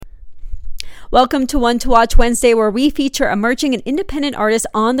Welcome to One to Watch Wednesday, where we feature emerging and independent artists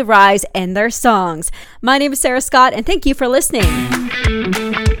on the rise and their songs. My name is Sarah Scott, and thank you for listening.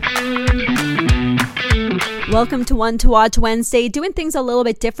 Welcome to One to Watch Wednesday, doing things a little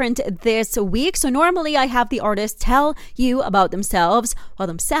bit different this week. So normally I have the artists tell you about themselves,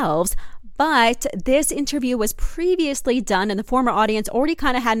 but this interview was previously done and the former audience already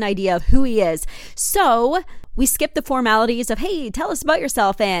kind of had an idea of who he is. So we skipped the formalities of, hey, tell us about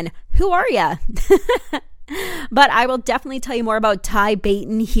yourself and who are you? But I will definitely tell you more about Ty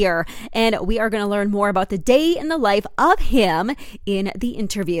Baynton here, and we are going to learn more about the day in the life of him in the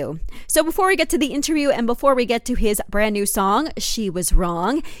interview. So before we get to the interview and before we get to his brand new song, She Was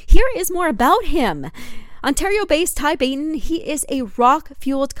Wrong, here is more about him. Ontario-based Ty Baynton, he is a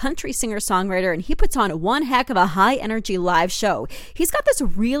rock-fueled country singer-songwriter, and he puts on one heck of a high-energy live show. He's got this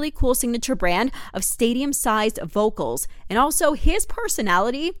really cool signature brand of stadium-sized vocals, and also his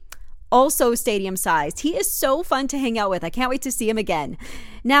personality, also stadium-sized. He is so fun to hang out with. I can't wait to see him again.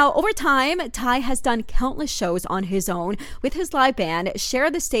 Now, over time, Ty has done countless shows on his own with his live band,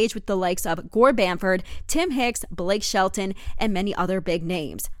 share the stage with the likes of Gord Bamford, Tim Hicks, Blake Shelton, and many other big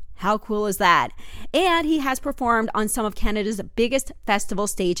names. How cool is that? And he has performed on some of Canada's biggest festival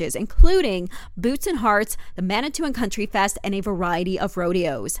stages, including Boots and Hearts, the Manitoulin Country Fest, and a variety of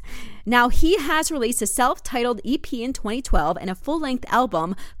rodeos. Now, he has released a self-titled EP in 2012 and a full-length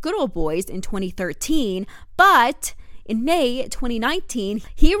album, Good Old Boys, in 2013, but in May 2019,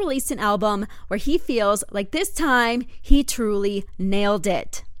 he released an album where he feels like this time he truly nailed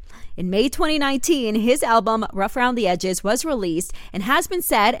it. In May 2019, his album, Rough Around the Edges, was released and has been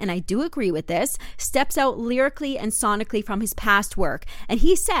said, and I do agree with this, steps out lyrically and sonically from his past work. And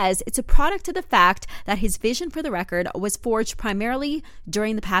he says it's a product of the fact that his vision for the record was forged primarily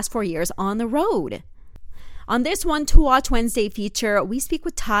during the past 4 years on the road. On this One to Watch Wednesday feature, we speak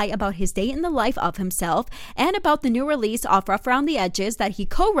with Ty about his day in the life of himself and about the new release off Rough Around the Edges that he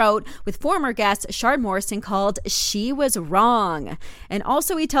co-wrote with former guest Shard Morrison called She Was Wrong. And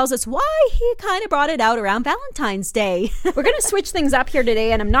also he tells us why he kind of brought it out around Valentine's Day. We're going to switch things up here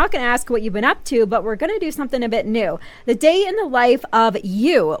today, and I'm not going to ask what you've been up to, but we're going to do something a bit new. The day in the life of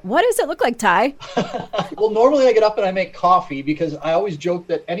you. What does it look like, Ty? Well, normally I get up and I make coffee because I always joke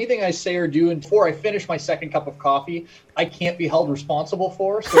that anything I say or do before I finish my second cup of coffee, I can't be held responsible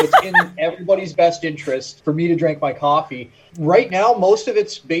for. So it's in everybody's best interest for me to drink my coffee. Right now, most of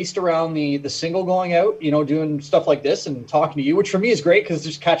it's based around the single going out, doing stuff like this and talking to you, which for me is great because it's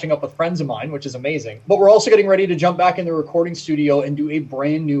just catching up with friends of mine, which is amazing. But we're also getting ready to jump back in the recording studio and do a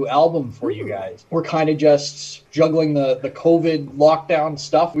brand new album for you guys. We're kind of just juggling the COVID lockdown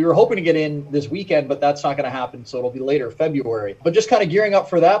stuff. We were hoping to get in this weekend, but that's not going to happen. So it'll be later, February. But just kind of gearing up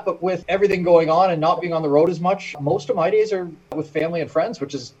for that. But with everything going on and not being on the road as much, most of my days are with family and friends,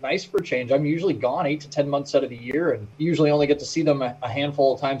 which is nice for a change. I'm usually gone 8 to 10 months out of the year and usually only get to see them a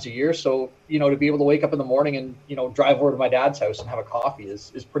handful of times a year. So, to be able to wake up in the morning and, drive over to my dad's house and have a coffee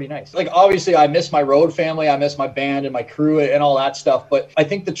is pretty nice. Like, obviously, I miss my road family. I miss my band and my crew and all that stuff. But I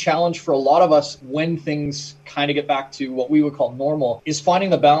think the challenge for a lot of us when things kind of get back to what we would call normal is finding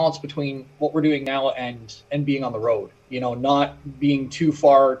the balance between what we're doing now and being on the road. Not being too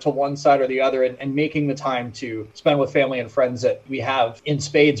far to one side or the other and making the time to spend with family and friends that we have in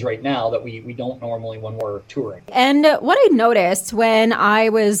spades right now that we don't normally when we're touring. And what I noticed when I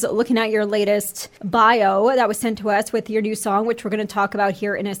was looking at your latest bio that was sent to us with your new song, which we're going to talk about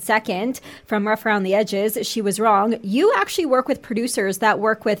here in a second, from Rough Around the Edges, She Was Wrong, you actually work with producers that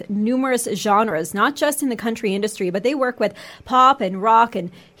work with numerous genres, not just in the country industry, but they work with pop and rock and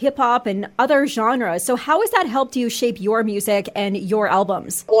hip hop and other genres. So how has that helped you shape your music and your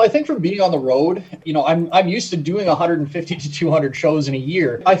albums? Well, I think from being on the road, I'm used to doing 150 to 200 shows in a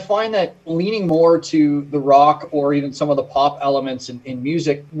year. I find that leaning more to the rock or even some of the pop elements in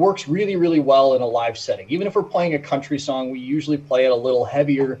music works really, really well in a live setting. Even if we're playing a country song, we usually play it a little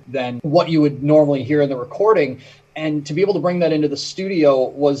heavier than what you would normally hear in the recording. And to be able to bring that into the studio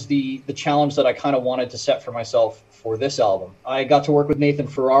was the challenge that I kind of wanted to set for myself for this album. I got to work with Nathan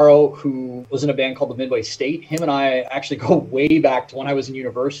Ferraro, who was in a band called the Midway State. Him and I actually go way back to when I was in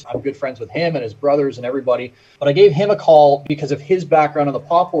university. I'm good friends with him and his brothers and everybody. But I gave him a call because of his background in the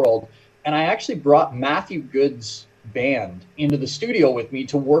pop world. And I actually brought Matthew Good's band into the studio with me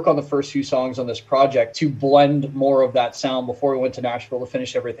to work on the first few songs on this project, to blend more of that sound before we went to Nashville to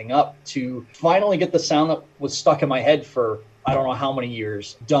finish everything up, to finally get the sound that was stuck in my head for I don't know how many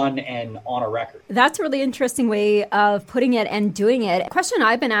years done and on a record. That's a really interesting way of putting it and doing it. A question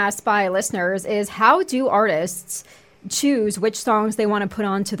I've been asked by listeners is, how do artists choose which songs they want to put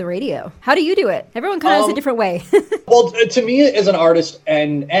onto the radio? How do you do it? Everyone kind of has a different way. Well, to me as an artist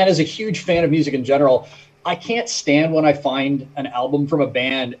and as a huge fan of music in general, I can't stand when I find an album from a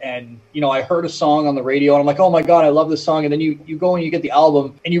band and, I heard a song on the radio and I'm like, oh my God, I love this song. And then you go and you get the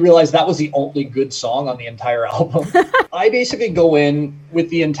album and you realize that was the only good song on the entire album. I basically go in with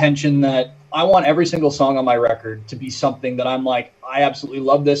the intention that I want every single song on my record to be something that I'm like, I absolutely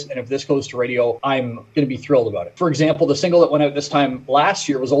love this. And if this goes to radio, I'm going to be thrilled about it. For example, the single that went out this time last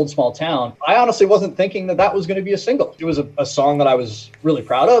year was Old Small Town. I honestly wasn't thinking that was going to be a single. It was a song that I was really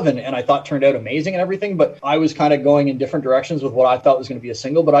proud of and I thought turned out amazing and everything. But I was kind of going in different directions with what I thought was going to be a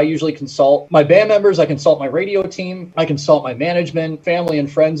single. But I usually consult my band members. I consult my radio team. I consult my management, family and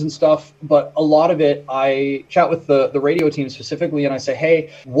friends and stuff. But a lot of it, I chat with the radio team specifically and I say,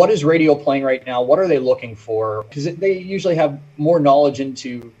 hey, what is radio playing right now? What are they looking for? Because they usually have more knowledge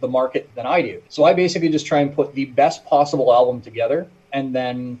into the market than I do. So I basically just try and put the best possible album together and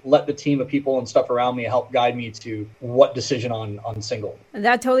then let the team of people and stuff around me help guide me to what decision on single.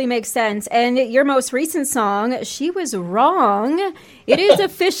 That totally makes sense. And your most recent song, She Was Wrong, it is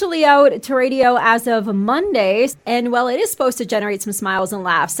officially out to radio as of Monday. And well, it is supposed to generate some smiles and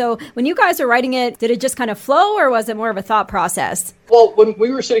laughs. So when you guys are writing it, did it just kind of flow or was it more of a thought process? Well, when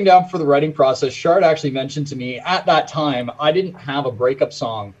we were sitting down for the writing process, Shard actually mentioned to me at that time, I didn't have a breakup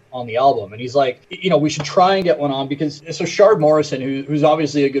song on the album. And he's like, we should try and get one on because so Shard Morrison, who's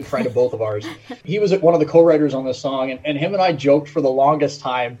obviously a good friend of both of ours, he was one of the co-writers on this song. And him and I joked for the longest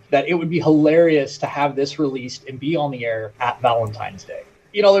time that it would be hilarious to have this released and be on the air at Valentine's Day.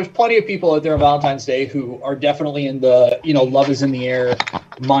 There's plenty of people out there on Valentine's Day who are definitely in the, love is in the air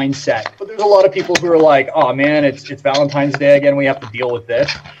mindset. But there's a lot of people who are like, oh man, it's Valentine's Day again. We have to deal with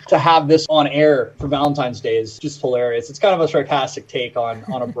this. To have this on air for Valentine's Day is just hilarious. It's kind of a sarcastic take on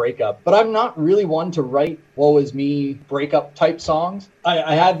a breakup. But I'm not really one to write woe is me breakup type songs.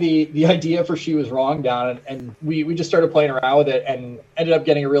 I had the idea for She Was Wrong down and we just started playing around with it and ended up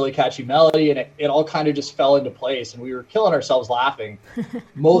getting a really catchy melody and it all kind of just fell into place and we were killing ourselves laughing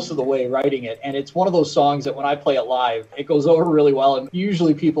most of the way writing it. And it's one of those songs that when I play it live, it goes over really well and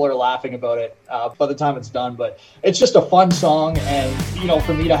usually people are laughing about it by the time it's done. But it's just a fun song and,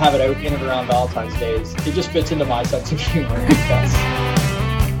 for me to have it out in and around Valentine's Day, it just fits into my sense of humor, I guess.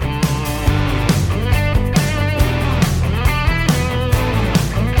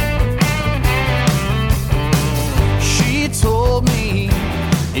 Told me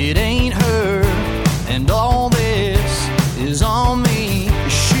it ain't her and all this is on me.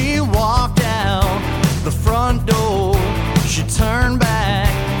 She walked out the front door, she turned back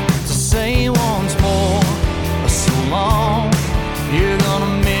to say once more, so long, you're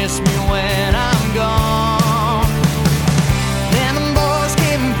gonna miss me when I'm gone. Then the boys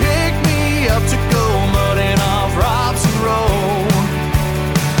came and picked me up to go mudding off Robson Road,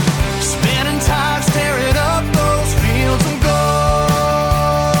 spending time staring up those fields of gold.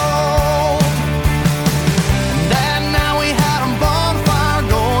 And that night we had a bonfire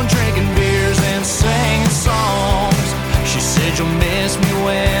going, drinking beers and singing songs. She said you'll miss me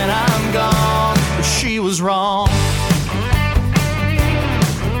when I'm gone, but she was wrong.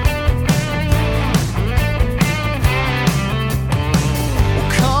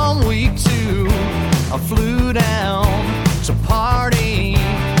 Well, come week 2, I flew down to party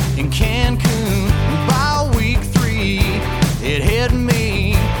in Cancun. By week 3, it hit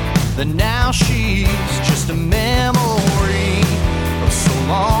me that now she's just a memory of so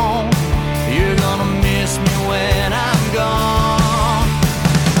long. You're gonna miss me when I'm gone.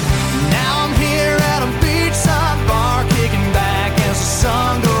 Now I'm here at a beachside bar, kicking back as the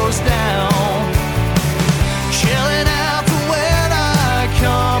sun goes down, chilling out to when I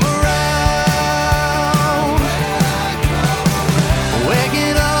come around,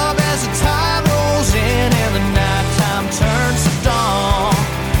 waking up as the tide rolls in and the nighttime turns to dawn.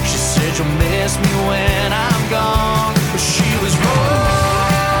 She said you'll miss me when I'm gone, but she was wrong.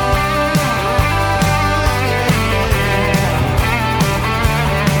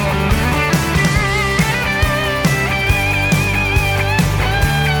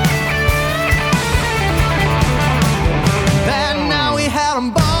 That night we had a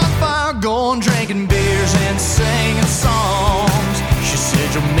bonfire going, drinking beers and singing songs. She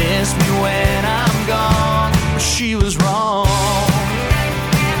said you'll miss me when I'm gone, but she was wrong.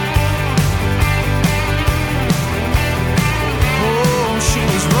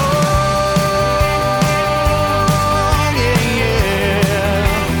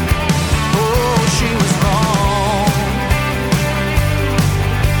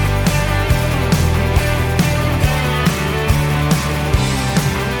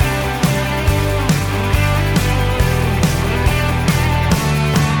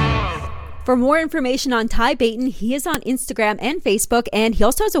 For more information on Ty Baynton, he is on Instagram and Facebook, and he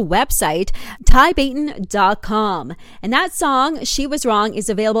also has a website, tybaynton.com. And that song, She Was Wrong, is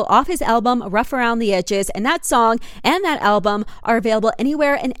available off his album, Rough Around the Edges. And that song and that album are available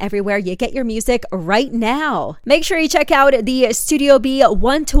anywhere and everywhere you get your music right now. Make sure you check out the Studio B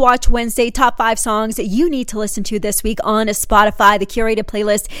One to Watch Wednesday top 5 songs you need to listen to this week on Spotify. The curated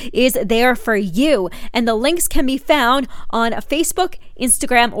playlist is there for you, and the links can be found on Facebook,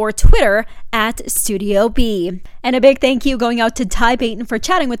 Instagram, or Twitter at Studio B. And a big thank you going out to Ty Baynton for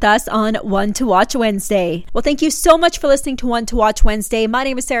chatting with us on One to Watch Wednesday. Well, thank you so much for listening to One to Watch Wednesday. My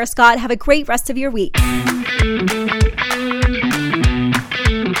name is Sarah Scott. Have a great rest of your week.